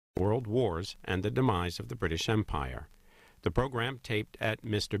World Wars and the Demise of the British Empire. The program, taped at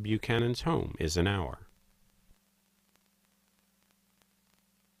Mr. Buchanan's home, is an hour.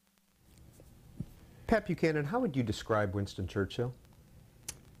 Pat Buchanan, how would you describe Winston Churchill?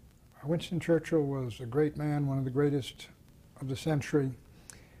 Winston Churchill was a great man, one of the greatest of the century,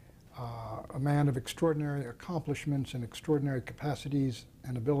 a man of extraordinary accomplishments and extraordinary capacities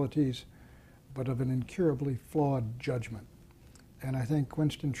and abilities, but of an incurably flawed judgment. And I think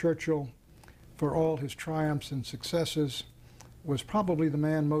Winston Churchill, for all his triumphs and successes, was probably the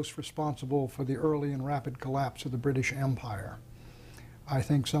man most responsible for the early and rapid collapse of the British Empire. I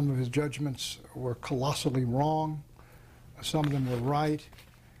think some of his judgments were colossally wrong, some of them were right,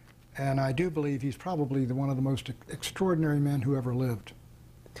 and I do believe he's probably one of the most extraordinary men who ever lived.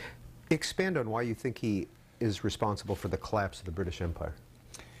 Expand on why you think he is responsible for the collapse of the British Empire.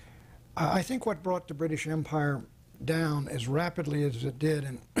 I think what brought the British Empire down as rapidly as it did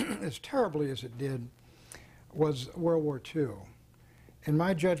and as terribly as it did was World War II. In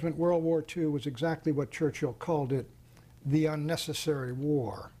my judgment, World War II was exactly what Churchill called it, the unnecessary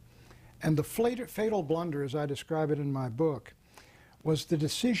war. And the fatal blunder, as I describe it in my book, was the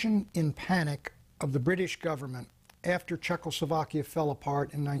decision in panic of the British government after Czechoslovakia fell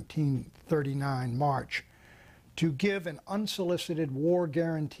apart in 1939, March, to give an unsolicited war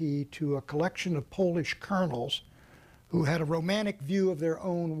guarantee to a collection of Polish colonels who had a romantic view of their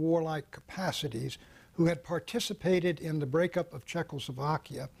own warlike capacities, who had participated in the breakup of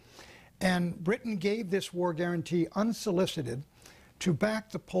Czechoslovakia. And Britain gave this war guarantee unsolicited to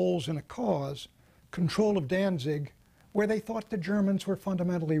back the Poles in a cause, control of Danzig, where they thought the Germans were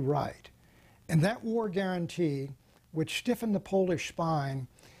fundamentally right. And that war guarantee, which stiffened the Polish spine,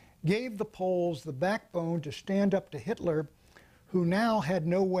 gave the Poles the backbone to stand up to Hitler, who now had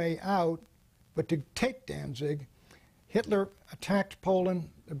no way out but to take Danzig. Hitler attacked Poland.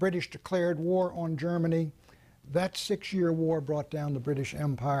 The British declared war on Germany. That 6-year war brought down the British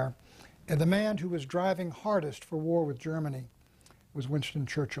Empire. And the man who was driving hardest for war with Germany was Winston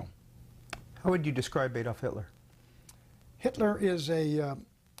Churchill. How would you describe Adolf Hitler? Hitler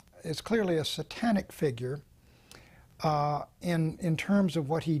is clearly a satanic figure in terms of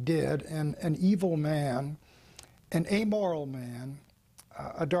what he did, and an evil man, an amoral man,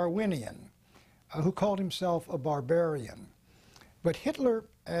 a Darwinian, who called himself a barbarian. But Hitler,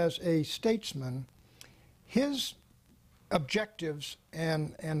 as a statesman, his objectives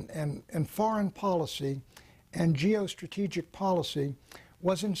and foreign policy and geostrategic policy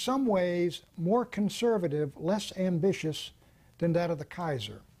was in some ways more conservative, less ambitious than that of the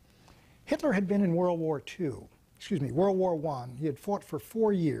Kaiser. Hitler had been in World War I. He had fought for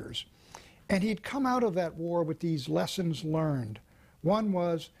 4 years, and he'd come out of that war with these lessons learned. One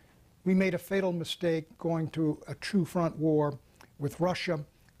was, we made a fatal mistake going to a true front war with Russia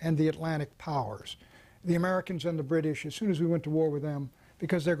and the Atlantic powers. The Americans and the British, as soon as we went to war with them,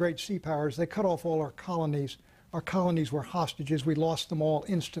 because they're great sea powers, they cut off all our colonies. Our colonies were hostages. We lost them all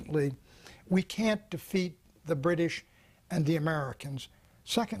instantly. We can't defeat the British and the Americans.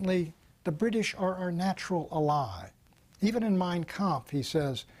 Secondly, the British are our natural ally. Even in Mein Kampf, he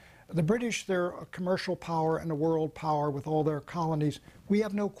says, the British, they're a commercial power and a world power with all their colonies. We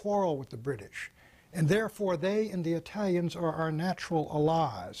have no quarrel with the British. And therefore, they and the Italians are our natural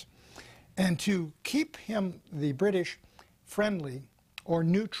allies. And to keep the British, friendly or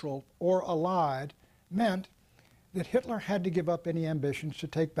neutral or allied meant that Hitler had to give up any ambitions to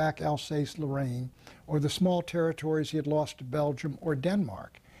take back Alsace-Lorraine or the small territories he had lost to Belgium or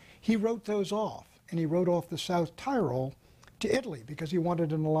Denmark. He wrote those off, and he wrote off the South Tyrol to Italy because he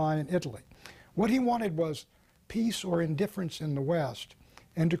wanted an ally in Italy. What he wanted was peace or indifference in the West,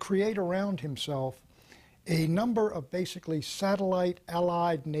 and to create around himself a number of basically satellite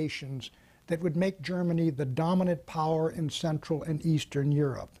allied nations that would make Germany the dominant power in Central and Eastern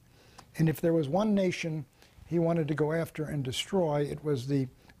Europe. And if there was one nation he wanted to go after and destroy, it was the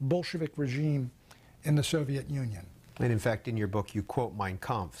Bolshevik regime in the Soviet Union. And in fact, in your book, you quote Mein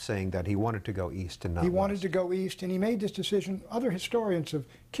Kampf saying that he wanted to go east and not west. He wanted to go east, and he made this decision. Other historians of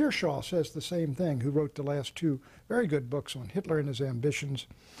Kershaw says the same thing, who wrote the last 2 very good books on Hitler and his ambitions,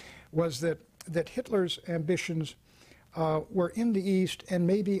 was that Hitler's ambitions were in the East, and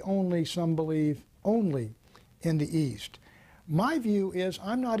maybe only, some believe, only in the East. My view is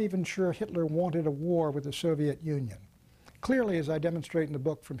I'm not even sure Hitler wanted a war with the Soviet Union. Clearly, as I demonstrate in the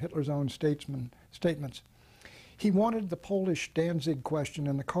book from Hitler's own statements, he wanted the Polish Danzig question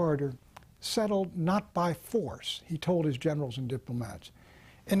in the corridor settled not by force, he told his generals and diplomats.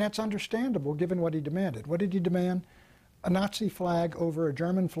 And that's understandable given what he demanded. What did he demand? A Nazi flag over a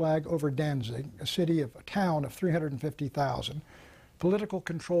German flag over Danzig, a town of 350,000, political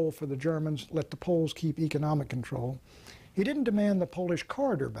control for the Germans, let the Poles keep economic control. He didn't demand the Polish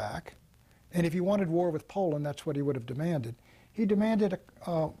corridor back, and if he wanted war with Poland, that's what he would have demanded. He demanded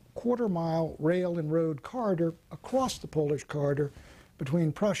a quarter-mile rail and road corridor across the Polish corridor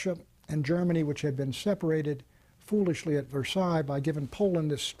between Prussia and Germany, which had been separated foolishly at Versailles by giving Poland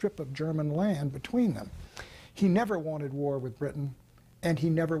this strip of German land between them. He never wanted war with Britain, and he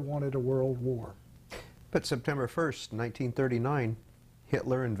never wanted a world war. But September 1st, 1939,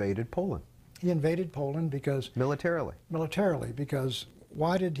 Hitler invaded Poland. He invaded Poland because... Militarily. Militarily, because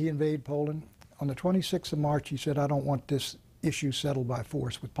why did he invade Poland? On the 26th of March, he said, I don't want this issue settled by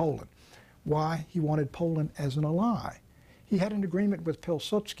force with Poland. Why? He wanted Poland as an ally. He had an agreement with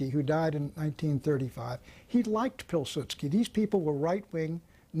Pilsudski, who died in 1935. He liked Pilsudski. These people were right-wing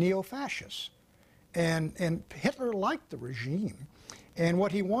neo-fascists. And Hitler liked the regime. And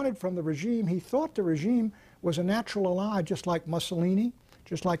what he wanted from the regime, he thought the regime was a natural ally, just like Mussolini,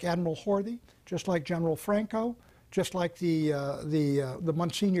 just like Admiral Horthy, just like General Franco, just like the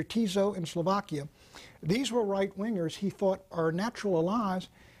Monsignor Tiso in Slovakia. These were right-wingers he thought are natural allies,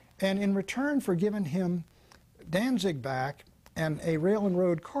 and in return for giving him Danzig back and a rail and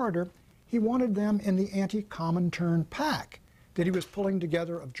road corridor, he wanted them in the anti-Comintern pact that he was pulling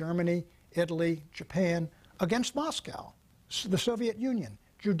together of Germany, Italy, Japan, against Moscow, the Soviet Union,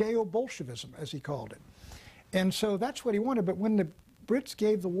 Judeo-Bolshevism, as he called it. And so that's what he wanted, but when the Brits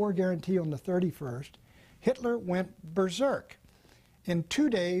gave the war guarantee on the 31st, Hitler went berserk. In 2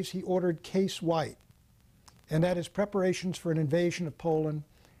 days, he ordered Case White, and that is preparations for an invasion of Poland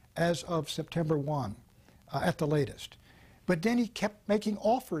as of September 1, at the latest. But then he kept making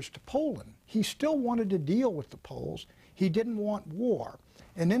offers to Poland. He still wanted to deal with the Poles. He didn't want war.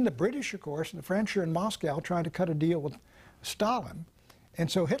 And then the British, of course, and the French are in Moscow trying to cut a deal with Stalin. And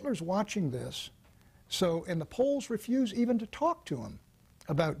so Hitler's watching this. And the Poles refuse even to talk to him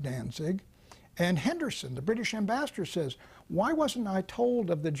about Danzig. And Henderson, the British ambassador, says, why wasn't I told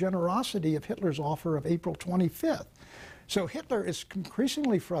of the generosity of Hitler's offer of April 25th? So Hitler is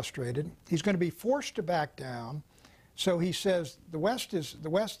increasingly frustrated. He's going to be forced to back down. So he says,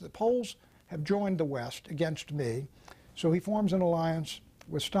 the Poles have joined the West against me. So he forms an alliance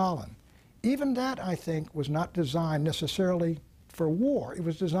with Stalin. Even that, I think, was not designed necessarily for war. It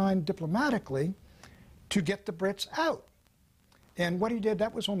was designed diplomatically to get the Brits out. And what he did,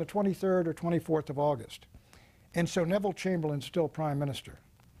 that was on the 23rd or 24th of August. And so Neville Chamberlain's still prime minister.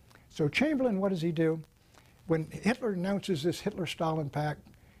 So Chamberlain, what does he do? When Hitler announces this Hitler-Stalin pact,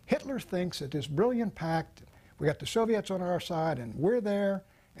 Hitler thinks that this brilliant pact, we got the Soviets on our side and we're there,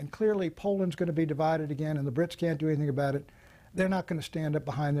 and clearly Poland's going to be divided again and the Brits can't do anything about it. They're not going to stand up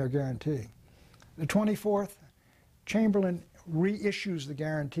behind their guarantee. The 24th, Chamberlain reissues the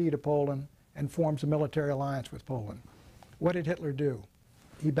guarantee to Poland and forms a military alliance with Poland. What did Hitler do?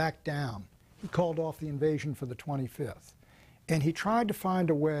 He backed down. He called off the invasion for the 25th. And he tried to find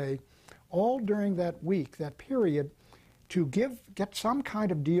a way, all during that week, that period, to get some kind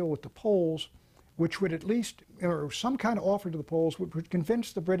of deal with the Poles, which would at least, or some kind of offer to the Poles, which would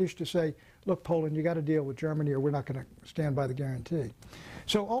convince the British to say, look, Poland, you got to deal with Germany or we're not going to stand by the guarantee.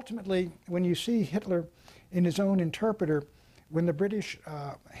 So ultimately, when you see Hitler in his own interpreter, when the British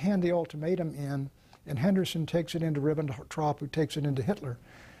hand the ultimatum in, and Henderson takes it into Ribbentrop, who takes it into Hitler,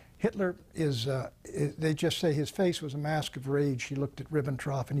 Hitler is, they just say his face was a mask of rage. He looked at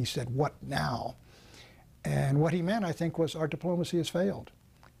Ribbentrop and he said, what now? And what he meant, I think, was our diplomacy has failed,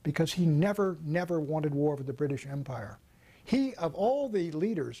 because he never wanted war with the British Empire. He, of all the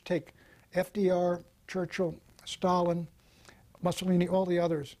leaders, take FDR, Churchill, Stalin, Mussolini, all the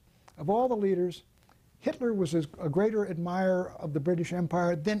others, of all the leaders, Hitler was a greater admirer of the British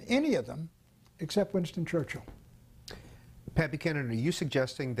Empire than any of them, except Winston Churchill. Pat Buchanan, are you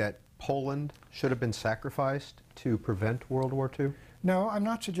suggesting that Poland should have been sacrificed to prevent World War II? No, I'm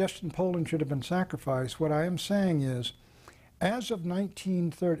not suggesting Poland should have been sacrificed. What I am saying is, as of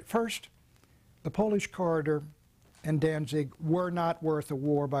 1930, first, the Polish corridor and Danzig were not worth a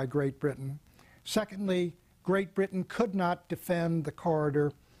war by Great Britain. Secondly, Great Britain could not defend the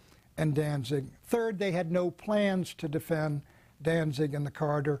corridor and Danzig. Third, they had no plans to defend Danzig and the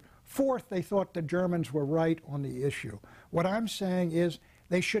corridor. Fourth, they thought the Germans were right on the issue. What I'm saying is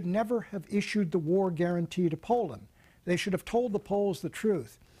they should never have issued the war guarantee to Poland. They should have told the Poles the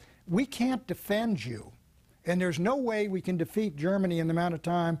truth. We can't defend you, and there's no way we can defeat Germany in the amount of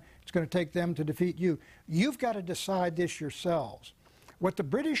time it's going to take them to defeat you. You've got to decide this yourselves. What the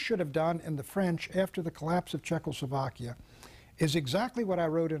British should have done, and the French, after the collapse of Czechoslovakia, is exactly what I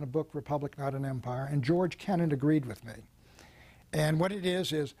wrote in a book, Republic Not an Empire, and George Kennan agreed with me. And what it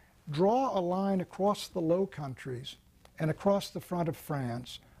is draw a line across the Low Countries and across the front of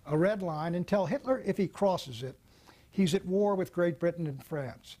France, a red line, and tell Hitler if he crosses it, he's at war with Great Britain and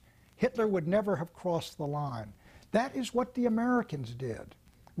France. Hitler would never have crossed the line. That is what the Americans did.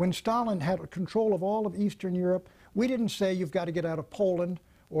 When Stalin had control of all of Eastern Europe, we didn't say you've got to get out of Poland,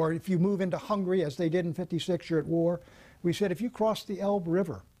 or if you move into Hungary, as they did in '56, you're at war. We said if you cross the Elbe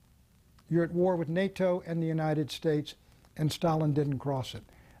River, you're at war with NATO and the United States, and Stalin didn't cross it.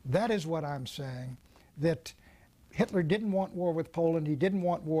 That is what I'm saying, that Hitler didn't want war with Poland, he didn't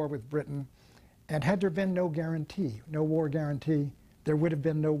want war with Britain, and had there been no guarantee, no war guarantee, there would have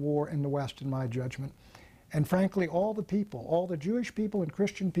been no war in the West, in my judgment. And frankly, all the people, all the Jewish people and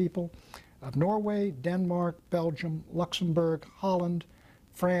Christian people of Norway, Denmark, Belgium, Luxembourg, Holland,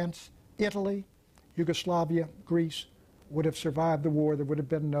 France, Italy, Yugoslavia, Greece, would have survived the war. There would have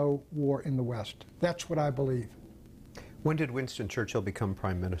been no war in the West. That's what I believe. When did Winston Churchill become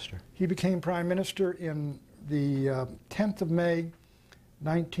Prime Minister? He became Prime Minister in the 10th of May,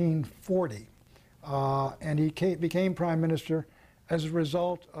 1940. And he became Prime Minister as a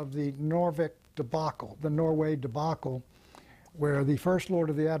result of the Norway debacle, where the First Lord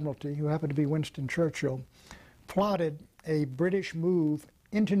of the Admiralty, who happened to be Winston Churchill, plotted a British move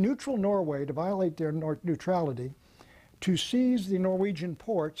into neutral Norway to violate their neutrality, to seize the Norwegian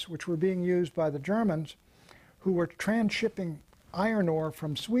ports, which were being used by the Germans, who were transshipping iron ore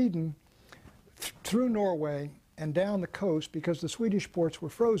from Sweden through Norway and down the coast because the Swedish ports were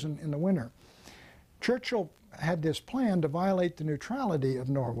frozen in the winter. Churchill had this plan to violate the neutrality of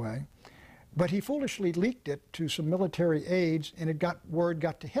Norway, but he foolishly leaked it to some military aides, and word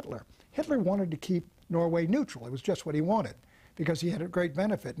got to Hitler. Hitler wanted to keep Norway neutral. It was just what he wanted, because he had a great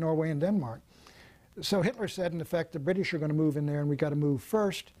benefit, Norway and Denmark. So Hitler said, in effect, the British are going to move in there, and we got to move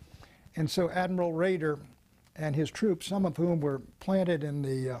first. And so Admiral Raeder and his troops, some of whom were planted in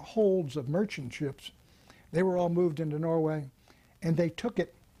the holds of merchant ships, they were all moved into Norway, and they took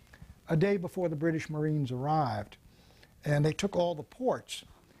it a day before the British Marines arrived. And they took all the ports.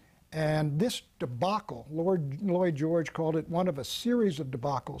 And this debacle, Lloyd George called it one of a series of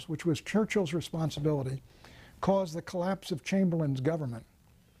debacles, which was Churchill's responsibility, caused the collapse of Chamberlain's government.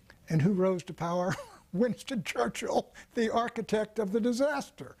 And who rose to power? Winston Churchill, the architect of the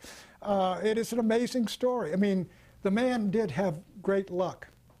disaster. It is an amazing story. I mean, the man did have great luck.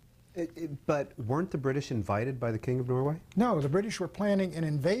 But weren't the British invited by the King of Norway? No, the British were planning an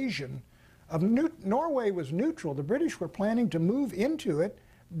invasion of Norway was neutral. The British were planning to move into it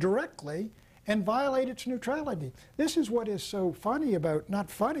directly and violate its neutrality. This is what is so funny about,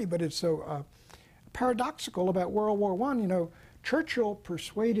 not funny, but it's so paradoxical about World War I. You know, Churchill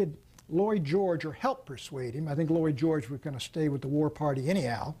persuaded Lloyd George, or helped persuade him. I think Lloyd George was going to stay with the war party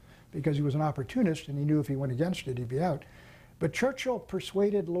anyhow, because he was an opportunist and he knew if he went against it, he'd be out. But Churchill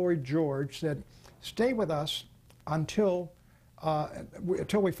persuaded Lloyd George, said, stay with us until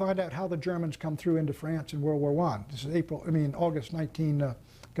we find out how the Germans come through into France in World War I. This is August 19,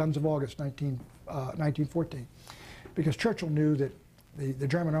 Guns of August 1914. Because Churchill knew that the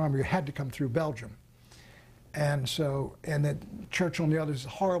German army had to come through Belgium. And that Churchill and the others, a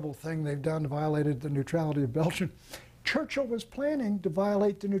horrible thing they've done, violated the neutrality of Belgium. Churchill was planning to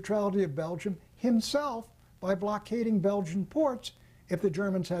violate the neutrality of Belgium himself by blockading Belgian ports if the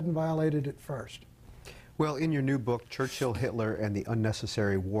Germans hadn't violated it first. Well, in your new book, Churchill, Hitler, and the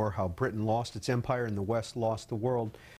Unnecessary War, How Britain Lost Its Empire and the West Lost the World,